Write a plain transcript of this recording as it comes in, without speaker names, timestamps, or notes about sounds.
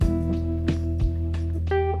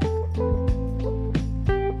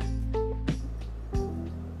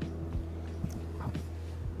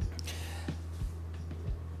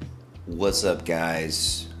What's up,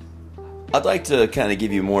 guys? I'd like to kind of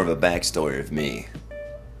give you more of a backstory of me.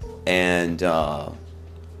 And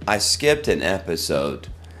I skipped an episode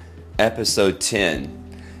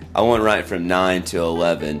 10. I went right from 9 to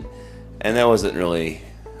 11. And that wasn't really,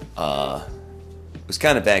 it was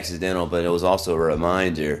kind of accidental, but it was also a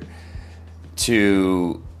reminder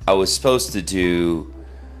I was supposed to do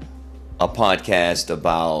a podcast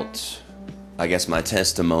about, I guess, my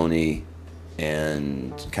testimony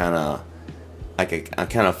and kind of like a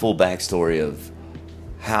kind of full backstory of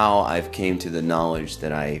how I've came to the knowledge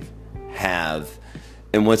that I have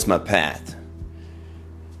and what's my path.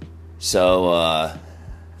 So,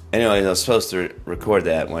 anyways, I was supposed to record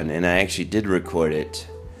that one, and I actually did record it.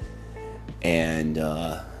 And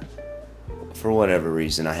for whatever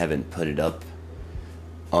reason, I haven't put it up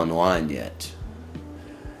online yet.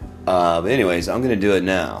 But anyways, I'm going to do it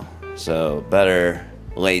now. So, better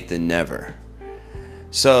late than never.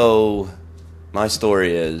 So, my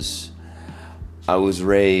story is, I was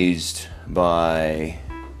raised by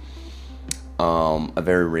a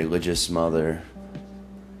very religious mother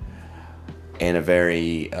and a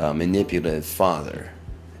very manipulative father.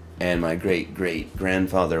 And my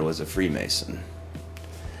great-great-grandfather was a Freemason.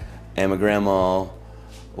 And my grandma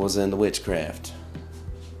was into witchcraft.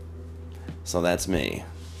 So that's me,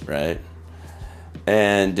 right?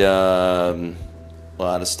 And a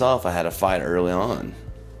lot of stuff I had to fight early on.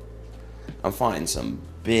 I'm fighting some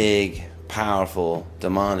big, powerful,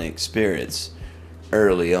 demonic spirits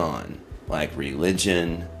early on, like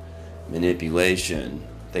religion, manipulation,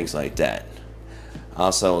 things like that.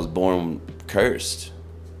 Also, I was born cursed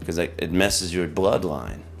because it messes your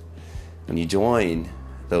bloodline. When you join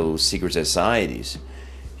those secret societies,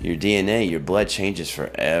 your DNA, your blood changes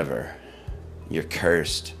forever. You're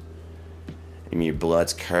cursed. I mean, your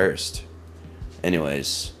blood's cursed.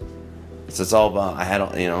 Anyways, so it's all about,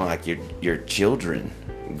 like your children,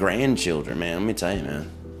 grandchildren, man. Let me tell you, man.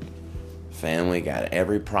 Family got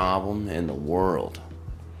every problem in the world.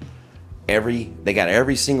 They got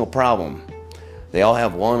every single problem. They all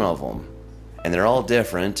have one of them. And they're all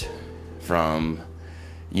different from,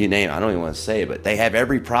 you name it. I don't even want to say it, but they have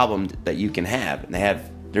every problem that you can have. And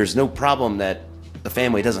there's no problem that the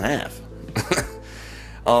family doesn't have.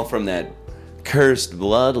 All from that cursed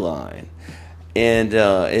bloodline. And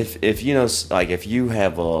if you know, like if you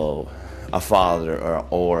have a father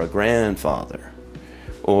or a grandfather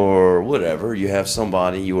or whatever, you have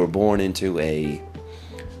somebody you were born into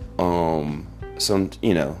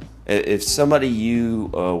if somebody you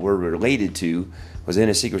were related to was in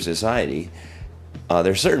a secret society,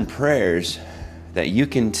 there's certain prayers that you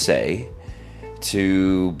can say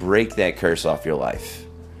to break that curse off your life.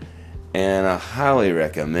 And I highly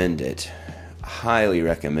recommend it.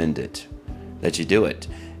 That you do it.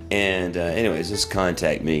 And anyways, just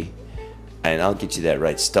contact me and I'll get you that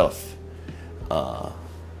right stuff. I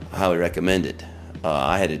highly recommend it.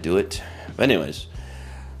 I had to do it. But anyways,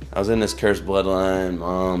 I was in this cursed bloodline,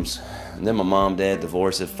 and then my mom and dad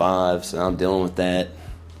divorced at 5, so I'm dealing with that.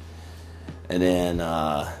 And then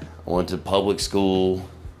I went to public school,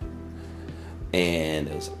 and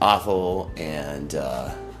it was awful, and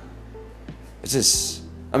it's just,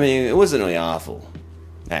 it wasn't really awful.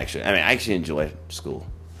 Actually, I actually enjoyed school.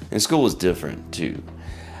 And school was different, too.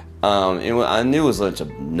 I knew it was a bunch of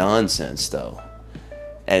nonsense, though.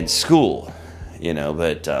 At school,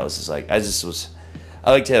 but I was just like, I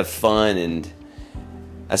like to have fun, and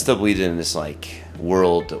I still believed in this,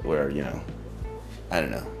 world where, I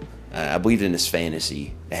don't know. I believed in this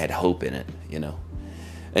fantasy that had hope in it,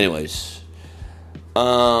 Anyways,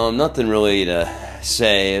 nothing really to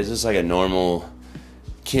say. It was just like a normal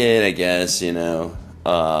kid, I guess,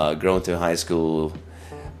 growing through high school,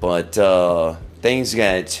 but things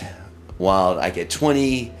got wild. Like at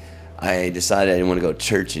 20, I decided I didn't want to go to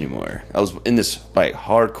church anymore. I was in this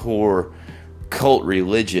hardcore cult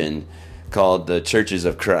religion called the Churches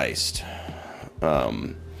of Christ,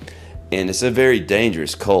 and it's a very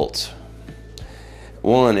dangerous cult.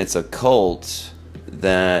 One, it's a cult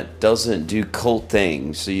that doesn't do cult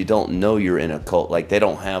things, so you don't know you're in a cult. Like, they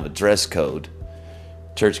don't have a dress code,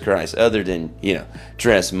 Church of Christ, other than,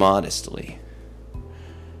 dress modestly.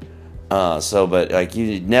 But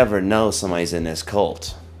you never know somebody's in this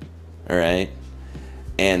cult. Alright?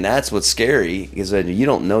 And that's what's scary, because when you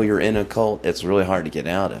don't know you're in a cult, it's really hard to get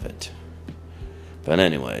out of it. But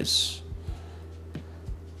anyways,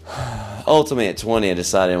 ultimately at 20, I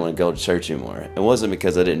decided I didn't want to go to church anymore. It wasn't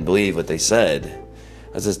because I didn't believe what they said.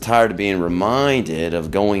 I was just tired of being reminded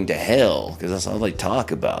of going to hell, because that's all they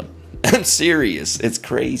talk about. I'm serious. It's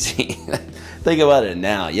crazy. Think about it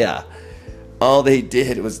now. Yeah. All they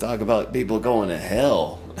did was talk about people going to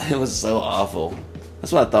hell. It was so awful.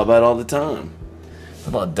 That's what I thought about all the time. I thought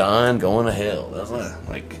about dying, going to hell. That was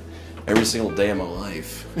like every single day of my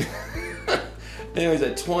life. Anyways,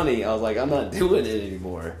 at 20, I was like, I'm not doing it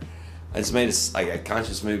anymore. I just made a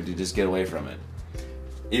conscious move to just get away from it.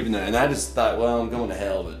 Even though, and I just thought, well, I'm going to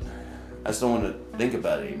hell, but I just don't want to think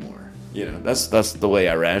about it anymore. You know, that's the way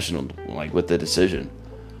I rationaled, like, with the decision.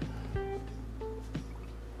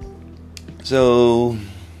 So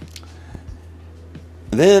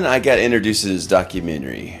then I got introduced to this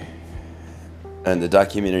documentary, and the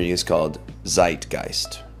documentary is called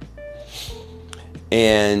Zeitgeist,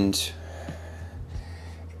 and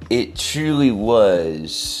it truly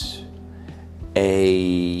was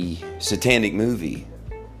a satanic movie.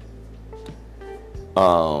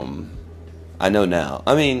 I know now.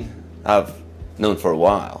 I mean, I've known for a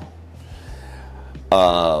while.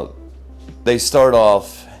 They start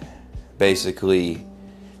off basically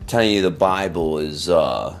telling you the Bible is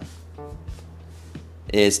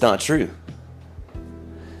it's not true.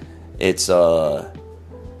 It's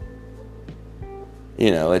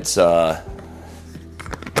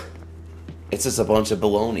it's just a bunch of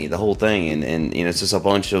baloney, the whole thing, and it's just a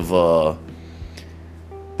bunch of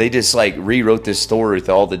they just like rewrote this story with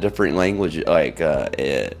all the different language, like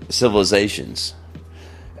civilizations,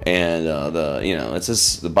 and it's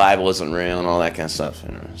just the Bible isn't real and all that kind of stuff.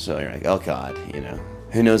 So you're like, oh God,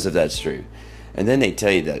 who knows if that's true? And then they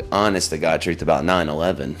tell you the honest to God truth about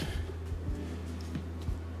 9/11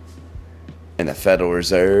 and the Federal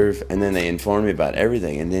Reserve, and then they inform you about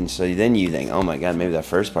everything, and then you think, oh my God, maybe that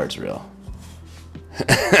first part's real.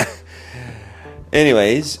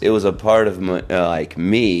 Anyways, it was a part of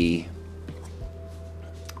me.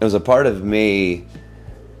 It was a part of me,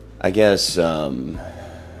 I guess, finding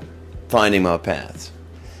my path.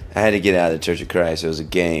 I had to get out of the Church of Christ. It was a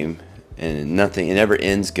game, and it never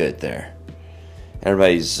ends good there.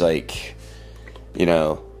 Everybody's like,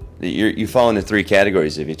 you fall into three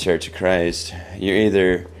categories if you're Church of Christ. You're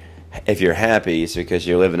either, if you're happy, it's because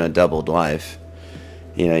you're living a doubled life.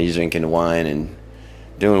 You're drinking wine and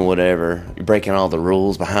doing whatever. You're breaking all the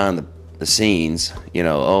rules behind the scenes.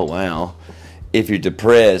 Oh wow. If you're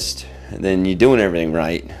depressed, then you're doing everything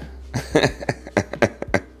right.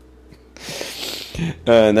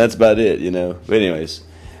 And that's about it, But anyways,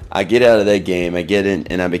 I get out of that game. I get in,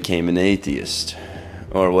 and I became an atheist,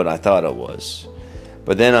 or what I thought I was.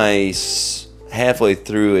 But then halfway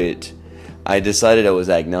through it, I decided I was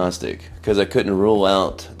agnostic because I couldn't rule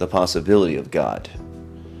out the possibility of God.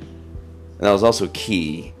 And that was also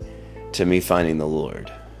key to me finding the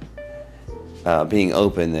Lord. Being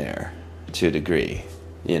open there to a degree,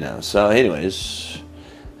 So anyways,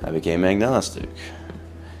 I became agnostic.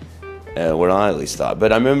 What I at least thought.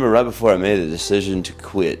 But I remember right before I made the decision to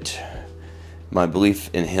quit my belief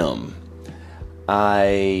in Him,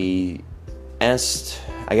 I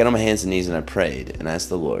got on my hands and knees and I prayed and asked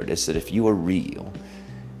the Lord. I said, if you are real,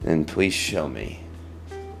 then please show me.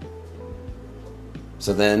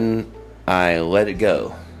 So then I let it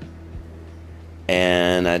go.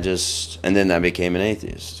 And then I became an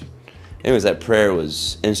atheist. Anyways, that prayer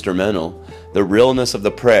was instrumental. The realness of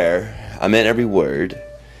the prayer, I meant every word.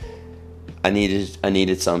 I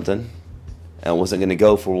needed something. I wasn't going to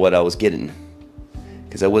go for what I was getting.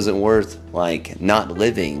 Because it wasn't worth, not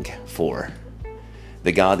living for.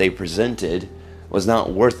 The God they presented was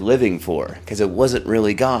not worth living for. Because it wasn't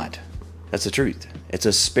really God. That's the truth. It's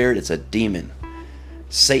a spirit. It's a demon.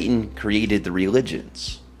 Satan created the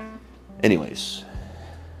religions. Anyways,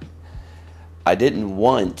 I didn't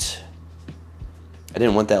want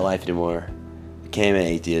that life anymore. Became an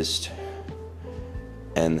atheist.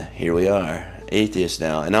 And here we are, atheists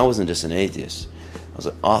now. And I wasn't just an atheist. I was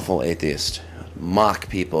an awful atheist. Mock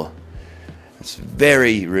people. It's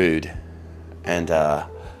very rude. And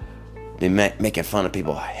they making fun of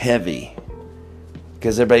people heavy.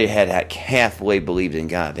 Because everybody had halfway believed in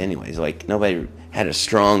God anyways. Nobody had a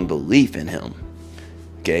strong belief in Him.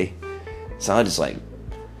 Okay? So I was just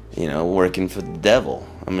working for the devil.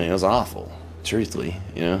 I mean, it was awful. Truthfully,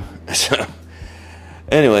 So,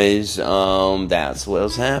 anyways, that's what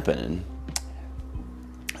was happening.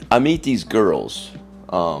 I meet these girls.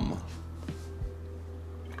 I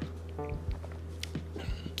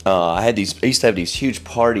used to have these huge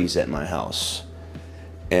parties at my house.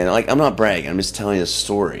 And I'm not bragging, I'm just telling you a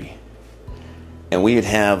story. And we'd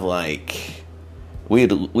have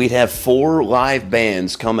we'd have 4 live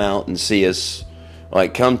bands come out and see us,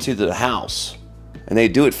 come to the house. And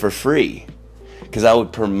they'd do it for free. Because I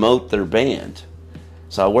would promote their band.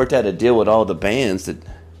 So I worked out a deal with all the bands that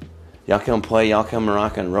y'all come play, y'all come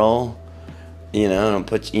rock and roll. And I'll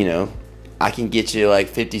put, I can get you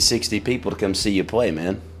 50, 60 people to come see you play,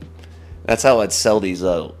 man. That's how I'd sell these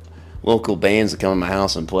local bands to come to my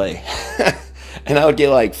house and play. And I would get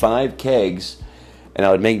like 5 kegs, and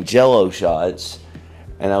I would make Jello shots,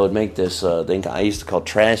 and I would make this thing I used to call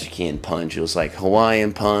trash can punch. It was like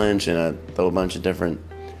Hawaiian punch, and I'd throw a bunch of different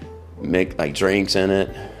like drinks in it.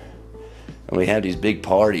 And we'd have these big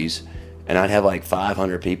parties, and I'd have like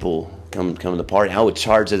 500 people come to the party. I would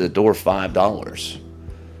charge at the door $5.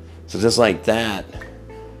 So just like that,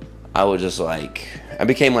 I would just like, I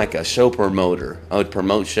became like a show promoter. I would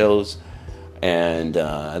promote shows, and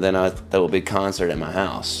then I would throw a big concert at my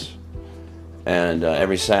house. And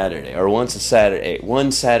every Saturday, or one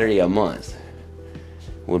Saturday a month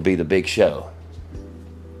would be the big show.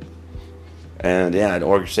 And yeah, I'd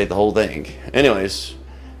orchestrate the whole thing. Anyways,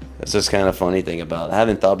 that's just kind of funny thing about it. I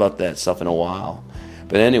haven't thought about that stuff in a while.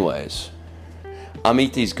 But anyways, I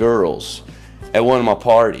meet these girls at one of my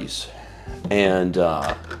parties. And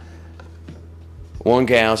one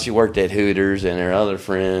gal, she worked at Hooters, and her other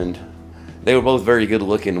friend, they were both very good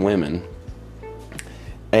looking women.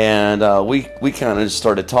 And we kind of just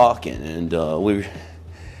started talking, and I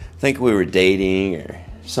think we were dating or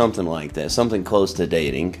something like that, something close to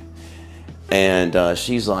dating. And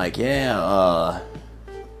she's like, yeah,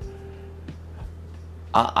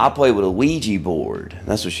 I play with a Ouija board.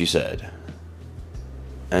 That's what she said.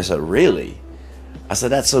 And I said, really? I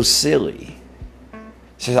said, that's so silly.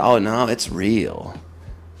 She said, oh no, it's real.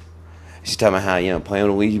 She's talking about how, playing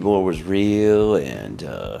with a Ouija board was real, and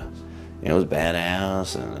it was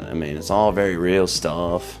badass, and I mean, it's all very real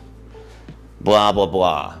stuff. Blah, blah,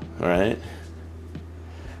 blah, right?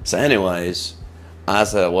 So anyways, I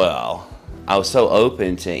said, well, I was so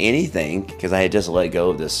open to anything because I had just let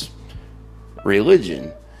go of this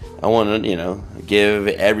religion. I wanted to, give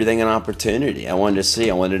everything an opportunity. I wanted to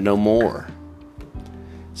see. I wanted to know more.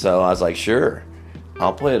 So I was like, sure,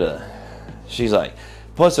 I'll play it. She's like,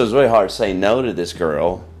 plus it was really hard to say no to this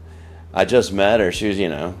girl. I just met her. She was,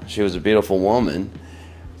 she was a beautiful woman.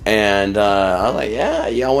 And I was like, yeah,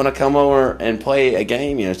 y'all want to come over and play a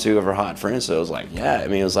game? 2 of her hot friends. So I was like, yeah. I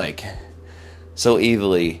mean, it was like so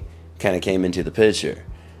evilly kind of came into the picture.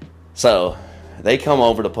 So they come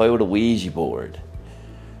over to play with a Ouija board.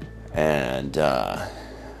 And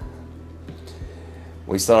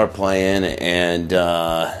we start playing, and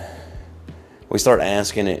we start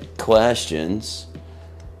asking it questions.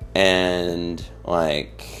 And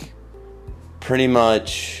like pretty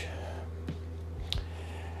much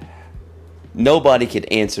nobody could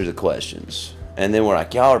answer the questions. And then we're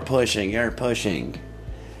like, y'all are pushing, you're pushing.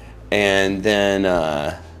 And then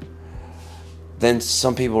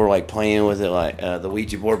some people were like playing with it, like the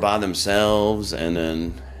Ouija board by themselves. And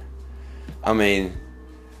then, I mean,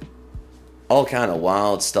 all kind of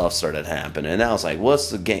wild stuff started happening. And I was like, what's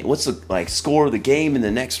the game? What's the like score of the game in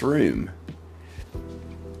the next room?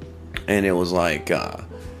 And it was like,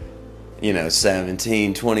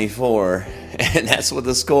 17-24. And that's what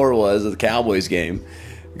the score was of the Cowboys game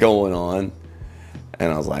going on.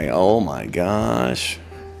 And I was like, oh my gosh.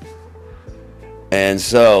 And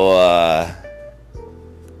so,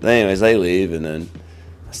 anyways, they leave. And then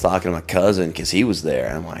I was talking to my cousin because he was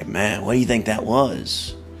there. I'm like, man, what do you think that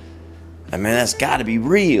was? I mean, that's got to be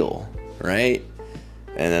real, right?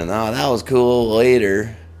 And then, oh, that was cool.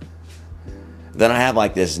 Later, then I have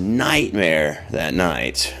like this nightmare that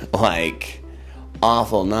night, like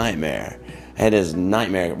awful nightmare. I had this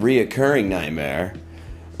nightmare, reoccurring nightmare.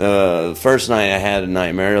 The first night I had a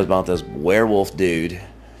nightmare, it was about this werewolf dude,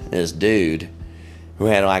 who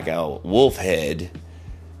had like a wolf head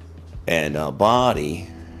and a body,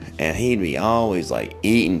 and he'd be always like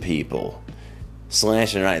eating people,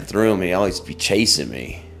 slashing right through me. He'd always be chasing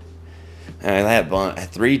me. And I had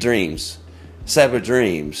 3 dreams, separate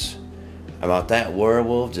dreams, about that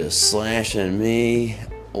werewolf just slashing me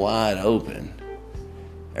wide open.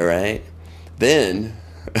 All right. Then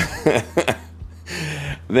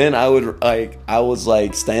I was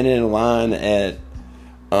like standing in line at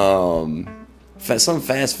some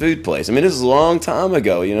fast food place. I mean, this is a long time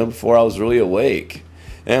ago, before I was really awake.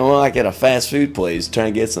 And we're like at a fast food place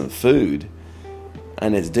trying to get some food.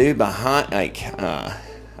 And this dude behind,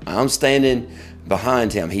 I'm standing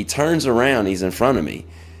behind him. He turns around, he's in front of me.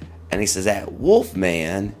 And he says, that wolf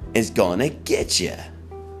man is gonna get you.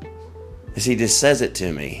 As he just says it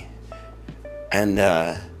to me. And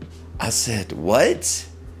I said, what?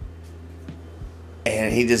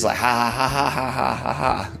 And he just like, ha ha ha ha ha ha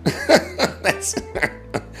ha.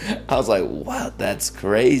 I was like, wow, that's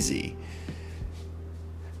crazy.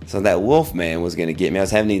 So that wolf man was gonna get me. I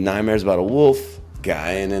was having these nightmares about a wolf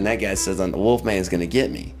guy, and then that guy says, the wolf man's gonna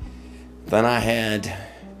get me. Then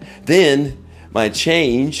my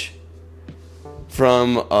change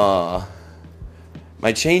from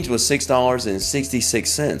My change was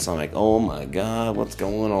 $6.66. I'm like, oh my God, what's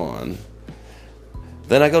going on?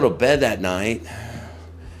 Then I go to bed that night,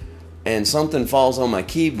 and something falls on my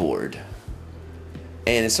keyboard,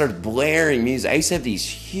 and it starts blaring music. I used to have these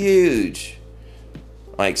huge,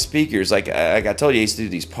 like, speakers. Like I told you, I used to do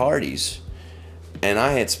these parties, and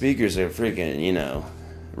I had speakers that freaking,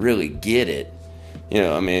 really get it.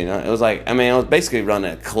 I mean, it was like, I was basically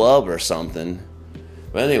running a club or something.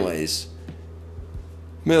 But anyways,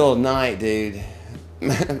 middle of the night, dude,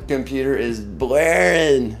 my computer is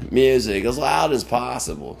blaring music as loud as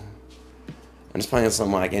possible. I'm just playing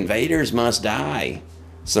something like Invaders Must Die,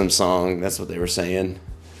 some song. That's what they were saying.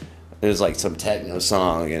 It was like some techno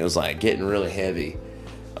song, and it was like getting really heavy.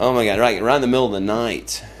 Oh my God, right around the middle of the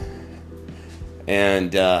night.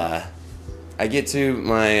 And I get to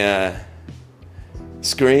my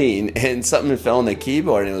screen, and something fell on the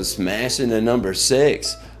keyboard, and it was smashing the number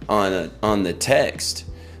 6 on the text.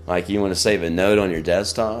 Like, you want to save a note on your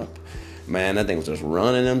desktop? Man, that thing was just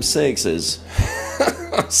running them 6s.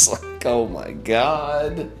 I was like, oh my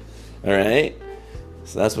God. All right.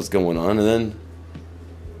 So that's what's going on. And then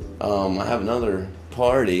I have another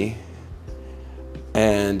party,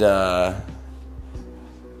 and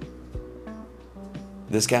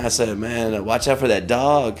this guy said, man, watch out for that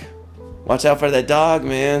dog. Watch out for that dog,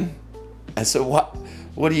 man. I said, what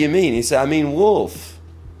do you mean? He said, I mean wolf.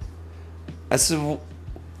 I said,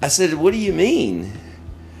 what do you mean?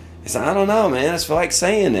 He said, I don't know, man. I just feel like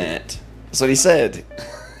saying that. That's what he said.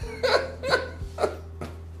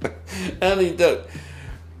 I mean, look,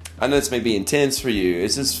 I know this may be intense for you.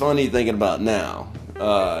 It's just funny thinking about now.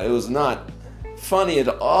 It was not funny at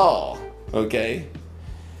all, okay?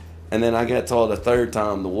 And then I got told a third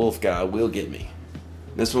time the wolf guy will get me.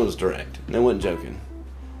 This one was direct. They wasn't joking.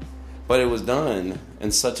 But it was done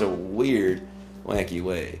in such a weird, wacky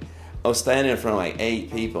way. I was standing in front of like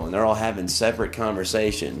 8 people, and they're all having separate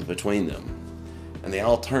conversations between them. And they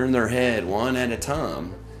all turned their head one at a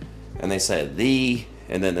time, and they said,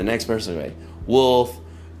 and then the next person would be like, wolf.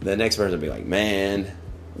 The next person would be like, man,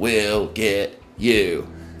 will get you.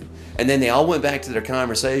 And then they all went back to their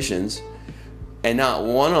conversations, and not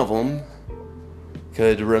one of them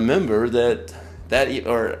could remember that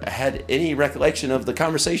or had any recollection of the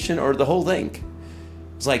conversation or the whole thing.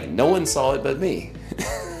 It's like no one saw it but me.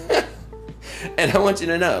 And I want you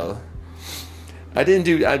to know, I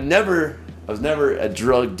was never a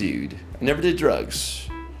drug dude. I never did drugs.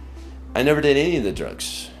 I never did any of the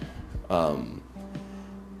drugs. I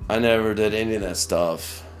never did any of that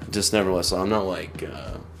stuff. Just never was. So I'm not like,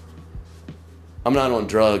 I'm not on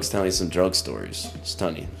drugs telling you some drug stories. Just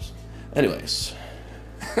telling you. Anyways.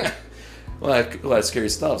 A lot of scary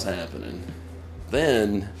stuff's happening.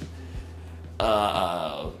 Then,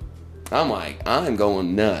 I'm like, I'm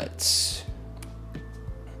going nuts.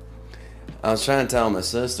 I was trying to tell my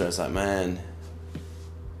sister, I was like, man,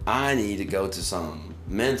 I need to go to some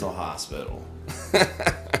mental hospital.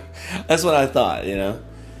 That's what I thought,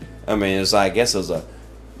 I mean, it was like, I guess it was a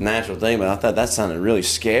natural thing, but I thought that sounded really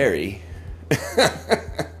scary.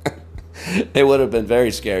 It would have been very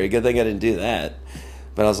scary. Good thing I didn't do that.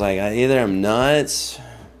 But I was like, either I'm nuts,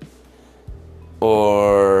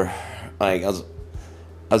 or like I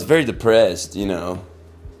was very depressed, I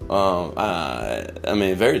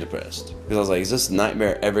mean, very depressed, because I was like, is this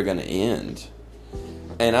nightmare ever gonna end?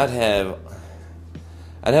 And I'd have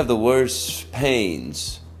the worst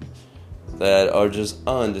pains that are just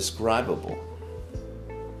undescribable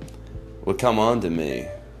would come on to me,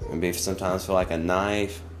 and sometimes feel like a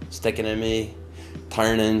knife sticking in me,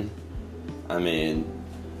 turning. I mean,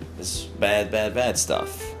 it's bad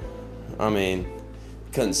stuff. I mean,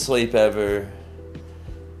 couldn't sleep ever,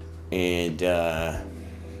 and I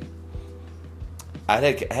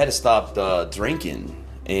had to stop drinking,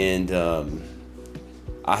 and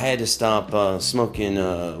I had to stop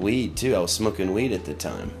smoking weed too. I was smoking weed at the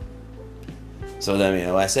time. So I mean,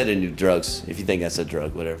 I said I knew drugs. If you think that's a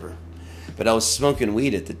drug, whatever. But I was smoking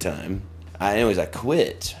weed at the time. I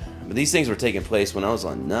quit. But these things were taking place when I was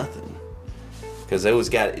on nothing. Because things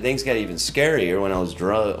got even scarier when I was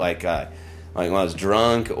drunk, like when I was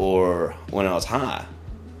drunk or when I was high.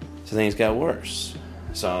 So things got worse.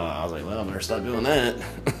 So I was like, well, I better stop doing that.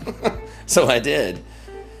 So I did.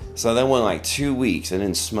 So that went like 2 weeks. I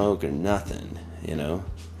didn't smoke or nothing,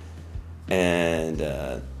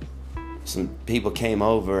 And some people came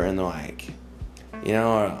over and they're like,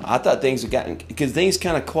 I thought things had gotten, because things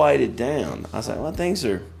kind of quieted down. I was like, well, things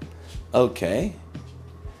are okay.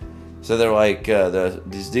 So they're like,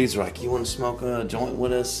 these dudes were like, you want to smoke a joint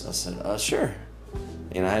with us? I said, sure.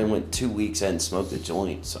 I went 2 weeks, I hadn't smoked a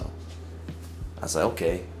joint, so I said,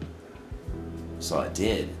 okay. So I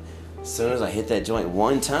did. As soon as I hit that joint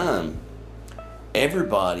one time,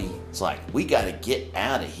 everybody's like, we got to get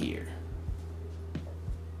out of here.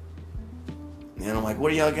 And I'm like,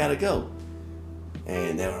 where do y'all got to go?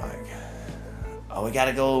 And they were like, oh, we got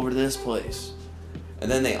to go over to this place. And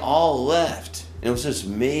then they all left. And it was just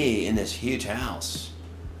me in this huge house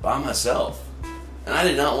by myself. And I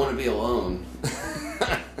did not want to be alone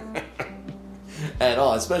at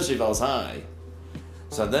all, especially if I was high.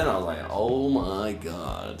 So then I was like, oh my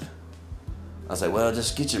God. I was like, well,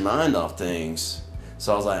 just get your mind off things.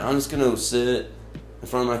 So I was like, I'm just going to sit in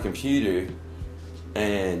front of my computer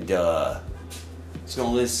and just going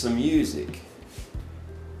to listen to some music.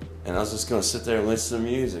 And I was just going to sit there and listen to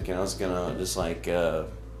music. And I was going to just like, they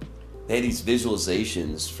had these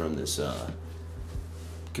visualizations from this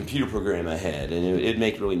computer program I had. And it'd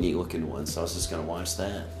make really neat looking ones. So I was just going to watch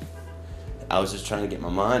that. I was just trying to get my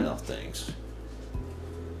mind off things.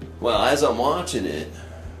 Well, as I'm watching it,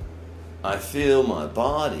 I feel my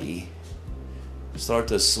body start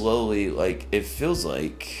to slowly, like, it feels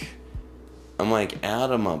like I'm like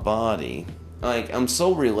out of my body. Like, I'm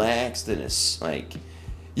so relaxed and it's like,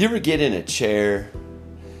 you ever get in a chair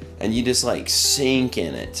and you just like sink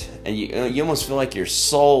in it and you almost feel like your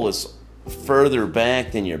soul is further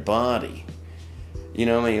back than your body. You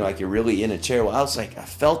know what I mean? Like you're really in a chair. Well, I was like, I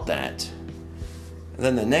felt that. And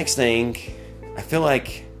then the next thing, I feel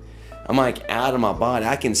like I'm like out of my body.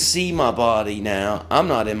 I can see my body now. I'm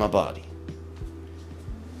not in my body.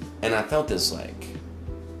 And I felt this like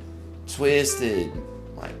twisted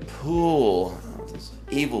like pull. This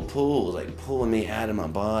evil pull was like pulling me out of my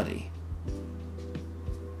body.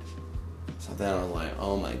 So then I was like,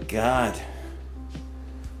 oh my God.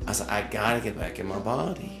 I said, I gotta get back in my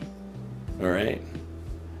body. All right.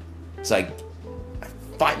 So I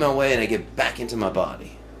fight my way and I get back into my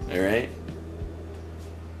body. All right.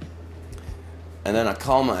 And then I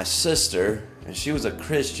call my sister, and she was a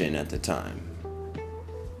Christian at the time.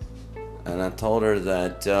 And I told her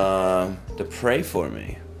that to pray for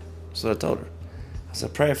me. So I told her. I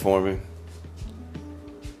said, pray for me.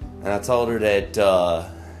 And I told her that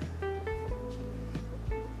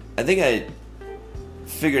I think I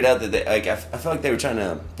figured out that I felt like they were trying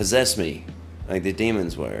to possess me, like the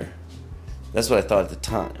demons were. That's what I thought at the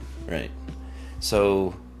time, right?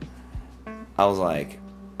 So I was like,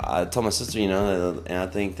 I told my sister, and I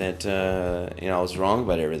think that, I was wrong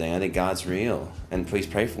about everything. I think God's real, and please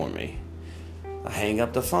pray for me. I hang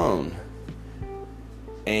up the phone,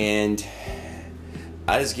 and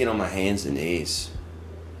I just get on my hands and knees.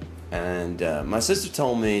 And my sister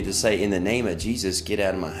told me to say, in the name of Jesus, get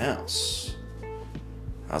out of my house.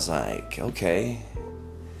 I was like, okay,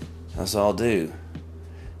 that's all I'll do.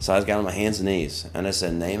 So I just got on my hands and knees, and I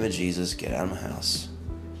said, name of Jesus, get out of my house.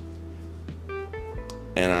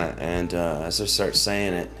 And I just start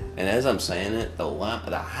saying it, and as I'm saying it,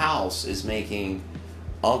 the house is making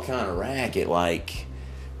all kind of racket, like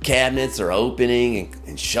cabinets are opening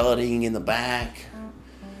and shutting in the back.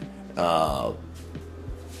 The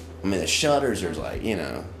shutters are like,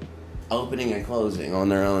 opening and closing on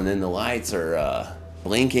their own, and then the lights are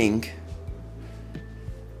blinking,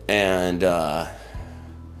 and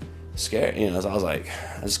scared, so I was like,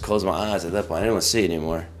 I just closed my eyes at that point. I didn't want to see it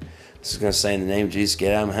anymore. I was just going to say, in the name of Jesus,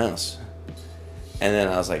 get out of my house. And then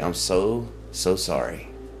I was like, I'm so sorry.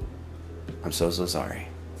 I'm so sorry.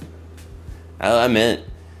 I meant,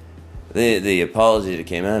 the apology that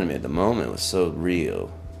came out of me at the moment was so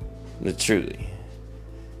real. Truly.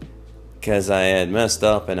 Because I had messed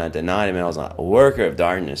up and I denied him, and I was like, a worker of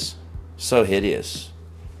darkness. So hideous.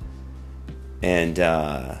 And,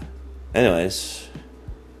 anyways.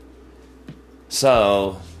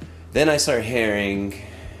 So, then I start hearing,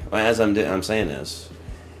 as I'm saying this,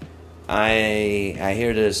 I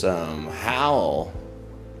hear this howl.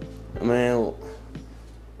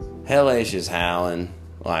 Hellacious howling,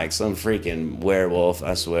 like some freaking werewolf,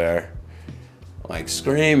 I swear, like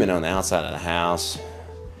screaming on the outside of the house.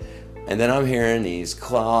 And then I'm hearing these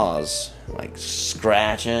claws, like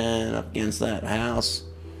scratching up against that house.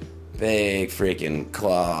 Big freaking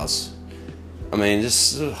claws.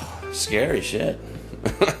 Just scary shit.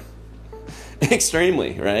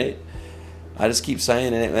 Extremely, right? I just keep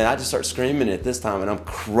saying it, and I just start screaming it this time, and I'm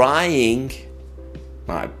crying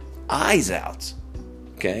my eyes out.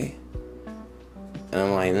 Okay? And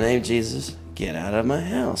I'm like, in the name of Jesus, get out of my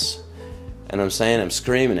house. And I'm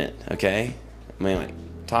screaming it, okay? Like,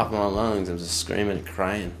 top of my lungs, I'm just screaming and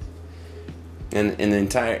crying. And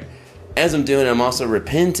as I'm doing it, I'm also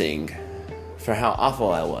repenting for how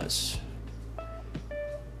awful I was.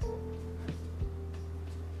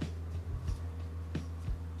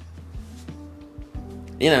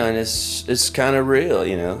 and it's kind of real,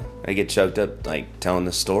 I get choked up, like, telling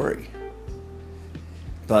the story.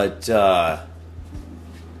 But,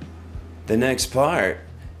 the next part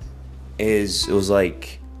it was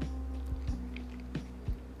like,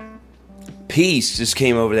 peace just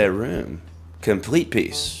came over that room. Complete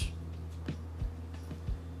peace.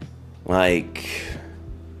 Like,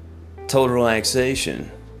 total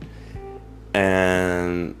relaxation.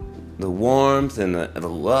 And the warmth and the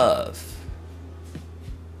love.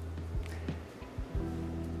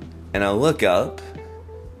 And I look up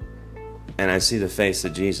and I see the face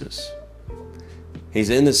of Jesus. He's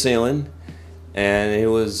in the ceiling, and it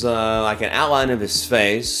was like an outline of his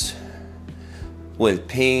face with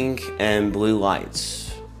pink and blue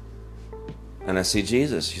lights. And I see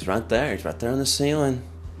Jesus. He's right there. He's right there on the ceiling.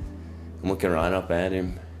 I'm looking right up at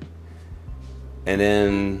him. And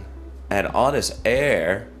then I had all this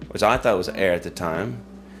air, which I thought was air at the time,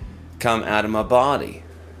 come out of my body.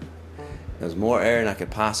 There was more air than I could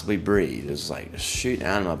possibly breathe. It was like shooting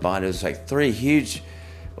out of my body. It was like 3 huge,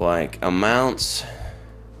 like, amounts.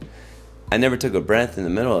 I never took a breath in the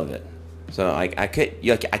middle of it. So I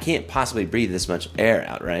can't possibly breathe this much air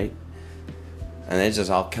out, right? And it's just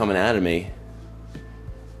all coming out of me.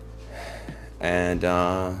 And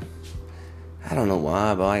I don't know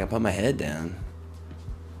why, but I put my head down.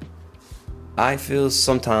 I feel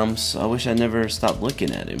sometimes I wish I never stopped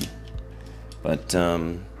looking at him. But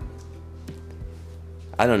I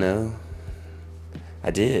don't know.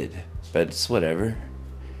 I did, but it's whatever.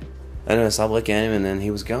 I know I stopped looking at him, and then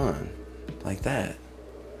he was gone. Like that.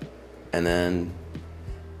 And then,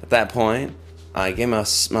 at that point, I gave my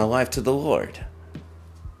life to the Lord.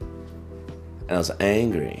 And I was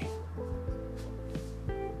angry.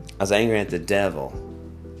 I was angry at the devil.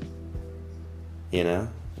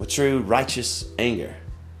 With true righteous anger.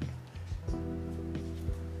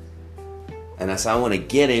 And I said, I want to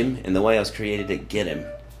get him in the way I was created to get him.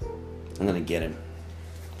 I'm going to get him.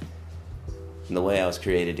 In the way I was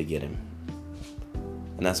created to get him.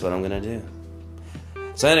 And that's what I'm going to do.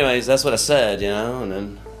 So anyways, that's what I said, and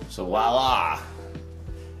then, so voila.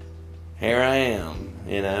 Here I am,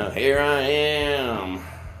 here I am.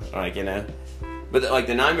 Like, But, like,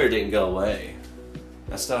 the nightmare didn't go away.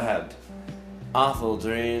 I still had awful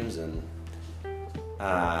dreams, and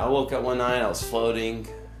I woke up one night, I was floating.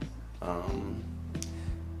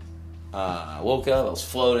 I woke up, I was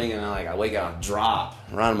floating, and I wake up, I drop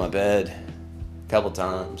right on my bed a couple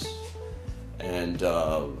times. And,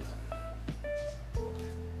 just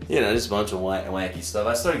a bunch of wacky stuff.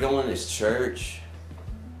 I started going to this church,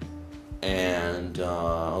 and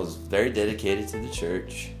I was very dedicated to the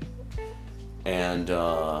church. And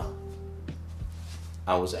I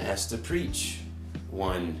was asked to preach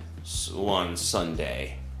one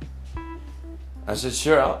Sunday. I said,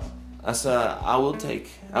 sure. I will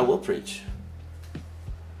preach.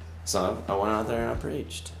 So I went out there and I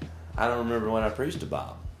preached. I don't remember what I preached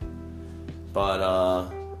about, but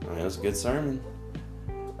it was a good sermon.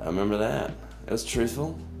 I remember that. It was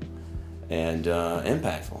truthful and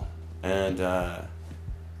impactful, and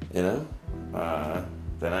then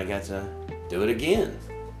I got to do it again.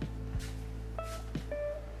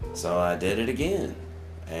 So I did it again,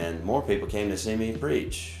 and more people came to see me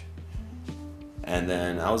preach. And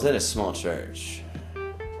then I was at a small church,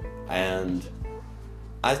 and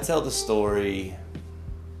I tell the story,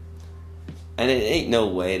 and it ain't no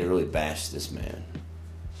way to really bash this man.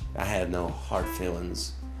 I have no hard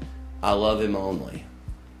feelings. I love him only.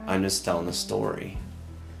 I'm just telling the story.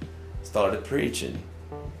 Started preaching.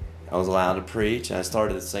 I was allowed to preach, and I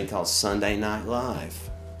started this thing called Sunday Night Live.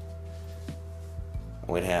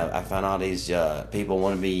 I found all these people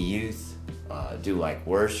want to be youth, do like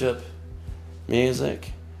worship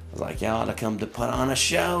music. I was like, y'all ought to come to put on a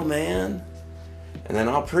show, man. And then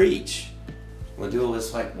I'll preach. We'll do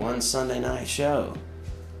this like one Sunday night show.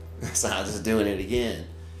 So I was just doing it again.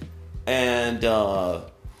 And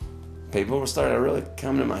people started really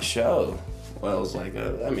coming to my show. Well, it was like,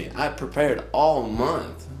 I prepared all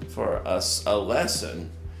month for a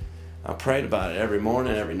lesson. I prayed about it every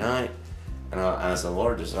morning, every night. And I said,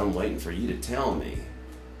 Lord, I'm waiting for you to tell me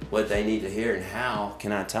what they need to hear and how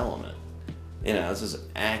can I tell them it. I was just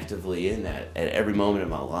actively in that at every moment of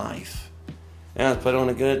my life. And I put on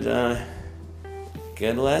a good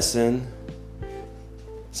lesson.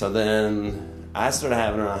 So then I started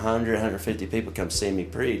having 100, 150 people come see me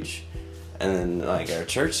preach. And then like our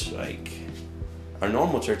church, like our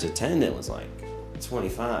normal church attendant was like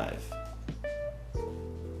 25.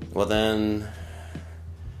 Well then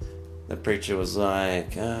the preacher was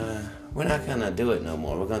like, we're not going to do it no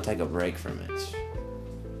more. We're going to take a break from it.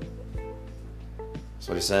 That's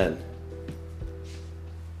what he said.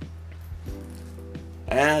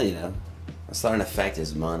 And, it's starting to affect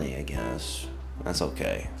his money, I guess. That's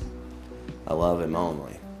okay. I love him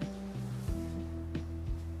only.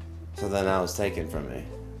 So then I was taken from me.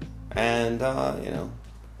 And,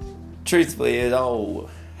 truthfully, it all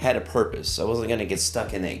had a purpose. I wasn't going to get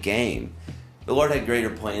stuck in that game. The Lord had greater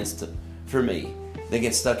plans for me than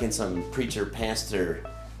get stuck in some preacher, pastor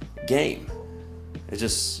game. It's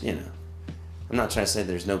just, I'm not trying to say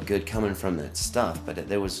there's no good coming from that stuff, but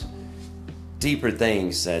there was deeper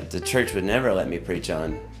things that the church would never let me preach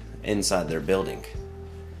on inside their building.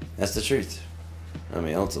 That's the truth.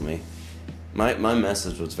 Ultimately, my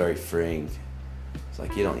message was very freeing. It's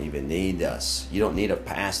like, you don't even need us. You don't need a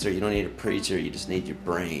pastor. You don't need a preacher. You just need your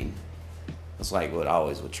brain. That's like what I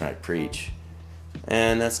always would try to preach.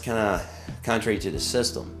 And that's kind of contrary to the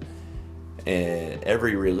system.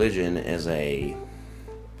 Every religion is a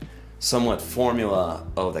somewhat formula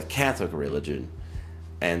of the Catholic religion.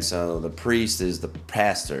 And so the priest is the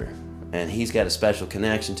pastor. And he's got a special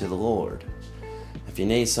connection to the Lord. If you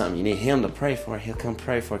need something, you need him to pray for it, he'll come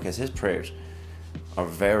pray for it, because his prayers are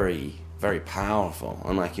very, very powerful,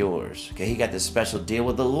 unlike yours. Okay, he got this special deal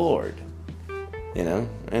with the Lord,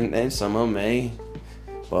 and some of them may,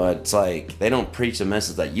 but it's like they don't preach the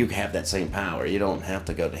message that you have that same power. You don't have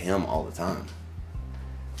to go to him all the time.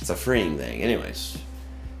 It's a freeing thing. Anyways,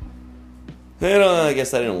 I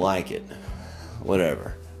guess I didn't like it.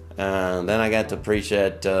 Whatever. Then I got to preach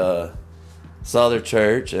at this other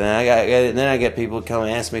church, and I get people come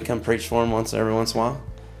and ask me to come preach for them every once in a while.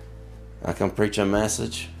 I come preach a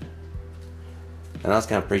message, and I was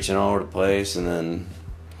kind of preaching all over the place, and then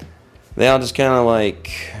they all just kind of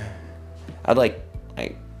I'd like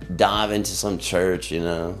dive into some church, and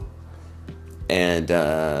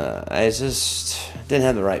I just didn't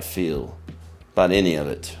have the right feel about any of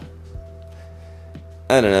it.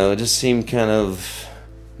 I don't know, it just seemed kind of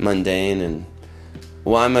mundane, and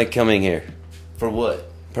why am I coming here? For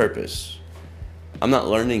what purpose? I'm not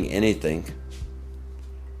learning anything,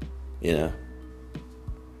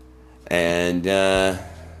 And I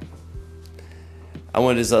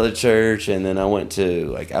went to this other church, and then I went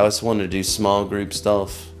to, I just wanted to do small group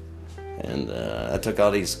stuff. And I took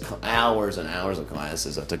all these hours and hours of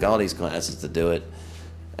classes. I took all these classes to do it.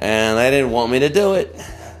 And they didn't want me to do it.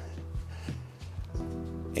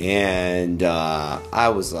 And I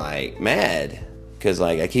was mad. Because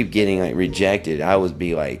I keep getting rejected. I would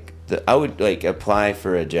be I would apply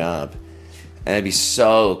for a job. And I'd be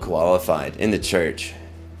so qualified in the church.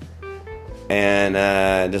 And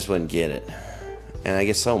I just wouldn't get it. And I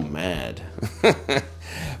get so mad.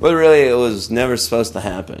 But really, it was never supposed to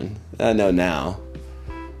happen. I know now.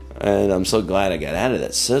 And I'm so glad I got out of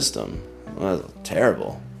that system. It was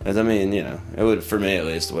terrible. It would, for me at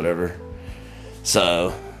least, whatever.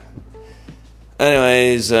 So,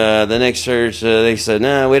 anyways, the next church, they said,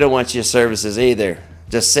 no, we don't want your services either.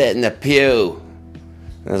 Just sit in the pew.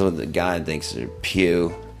 That's what the God thinks is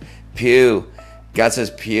pew. Pew. God says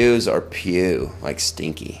pews are pew, like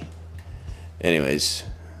stinky. Anyways.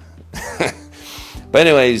 But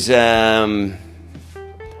anyways,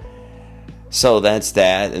 so that's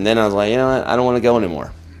that. And then I was like, you know what? I don't want to go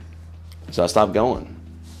anymore. So I stopped going.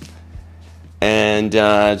 And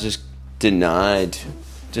just denied.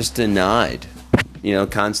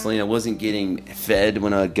 Constantly. I wasn't getting fed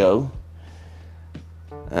when I'd go.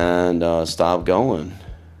 And stopped going.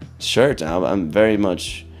 Church, I'm very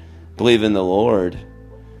much believe in the Lord.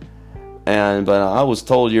 But I was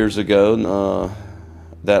told years ago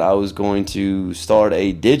that I was going to start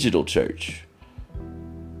a digital church.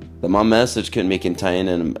 That my message couldn't be contained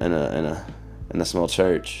in a small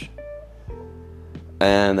church.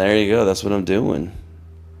 And there you go. That's what I'm doing.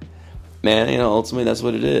 Man, ultimately that's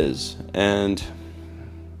what it is. And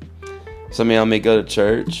some of y'all may go to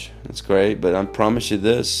church. That's great. But I promise you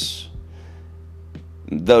this.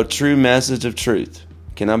 The true message of truth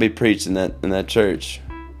cannot be preached in that church.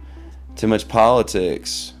 Too much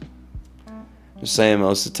politics. Just saying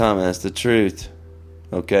most of the time that's the truth.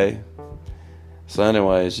 Okay? So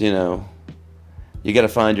anyways, you got to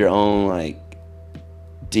find your own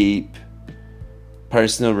deep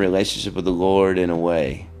personal relationship with the Lord in a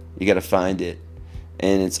way. You got to find it.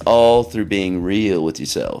 And it's all through being real with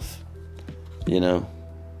yourself.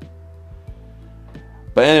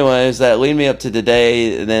 But anyways, that lead me up to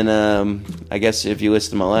today. And then I guess if you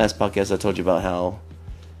listen to my last podcast, I told you about how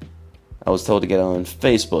I was told to get on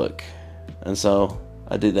Facebook. And so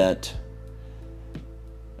I did that.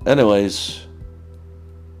 Anyways,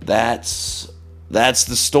 that's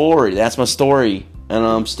the story. That's my story. And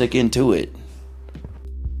I'm sticking to it.